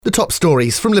The top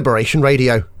stories from Liberation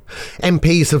Radio.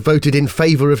 MPs have voted in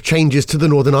favour of changes to the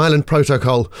Northern Ireland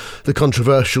Protocol. The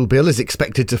controversial bill is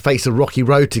expected to face a rocky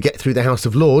road to get through the House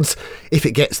of Lords. If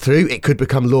it gets through, it could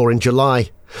become law in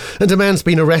July. And a man's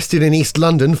been arrested in East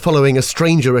London following a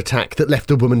stranger attack that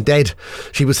left a woman dead.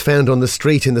 She was found on the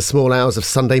street in the small hours of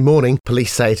Sunday morning.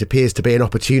 Police say it appears to be an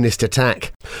opportunist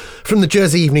attack. From the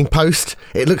Jersey Evening Post,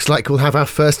 it looks like we'll have our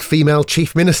first female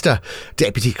Chief Minister.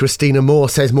 Deputy Christina Moore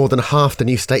says more than half the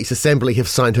new States Assembly have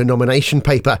signed her nomination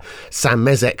paper. Sam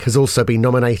Mezek has also been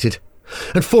nominated.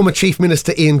 And former Chief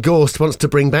Minister Ian Gorst wants to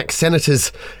bring back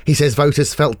senators. He says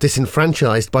voters felt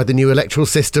disenfranchised by the new electoral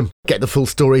system. Get the full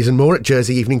stories and more at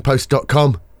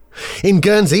jerseyeveningpost.com. In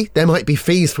Guernsey, there might be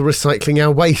fees for recycling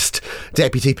our waste.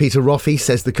 Deputy Peter Roffey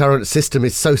says the current system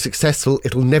is so successful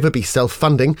it'll never be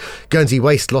self-funding. Guernsey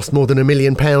Waste lost more than £1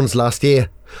 million last year.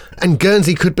 And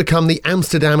Guernsey could become the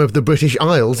Amsterdam of the British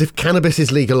Isles if cannabis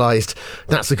is legalised.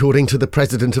 That's according to the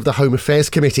President of the Home Affairs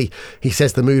Committee. He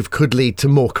says the move could lead to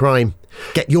more crime.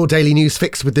 Get your daily news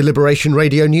fix with the Liberation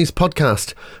Radio News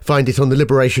podcast. Find it on the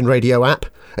Liberation Radio app,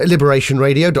 at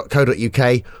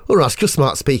liberationradio.co.uk, or ask your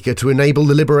smart speaker to enable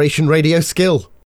the Liberation Radio skill.